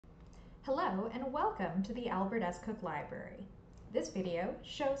Hello and welcome to the Albert S. Cook Library. This video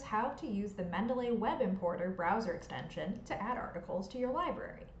shows how to use the Mendeley Web Importer browser extension to add articles to your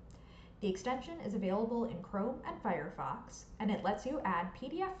library. The extension is available in Chrome and Firefox, and it lets you add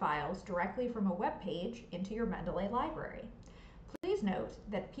PDF files directly from a web page into your Mendeley library. Please note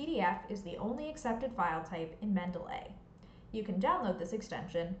that PDF is the only accepted file type in Mendeley. You can download this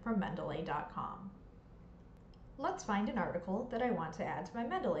extension from mendeley.com. Let's find an article that I want to add to my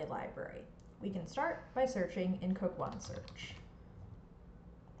Mendeley library. We can start by searching in Cook OneSearch.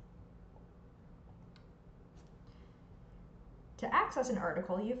 To access an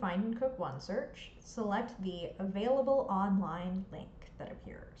article you find in Cook OneSearch, select the Available Online link that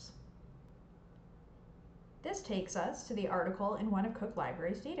appears. This takes us to the article in one of Cook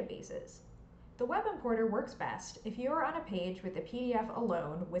Library's databases. The web importer works best if you are on a page with the PDF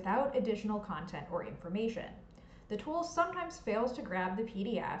alone without additional content or information. The tool sometimes fails to grab the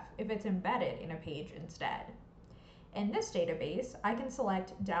PDF if it's embedded in a page instead. In this database, I can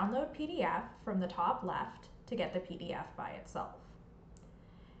select Download PDF from the top left to get the PDF by itself.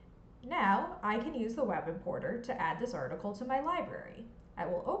 Now I can use the web importer to add this article to my library. I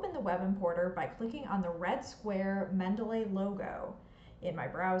will open the web importer by clicking on the red square Mendeley logo in my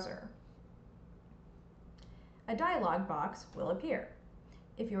browser. A dialog box will appear.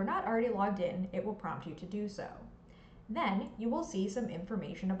 If you're not already logged in, it will prompt you to do so. Then you will see some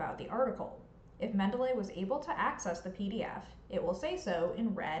information about the article. If Mendeley was able to access the PDF, it will say so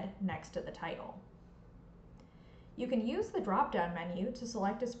in red next to the title. You can use the drop-down menu to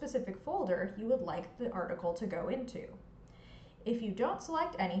select a specific folder you would like the article to go into. If you don't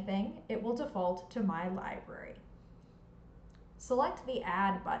select anything, it will default to My Library. Select the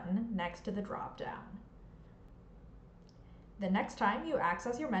Add button next to the drop-down. The next time you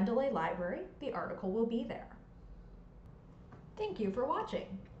access your Mendeley library, the article will be there. Thank you for watching.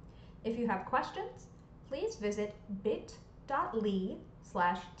 If you have questions, please visit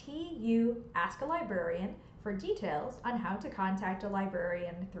bit.ly/TU-Ask-a-Librarian for details on how to contact a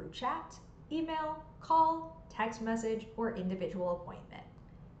librarian through chat, email, call, text message, or individual appointment.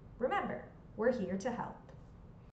 Remember, we're here to help.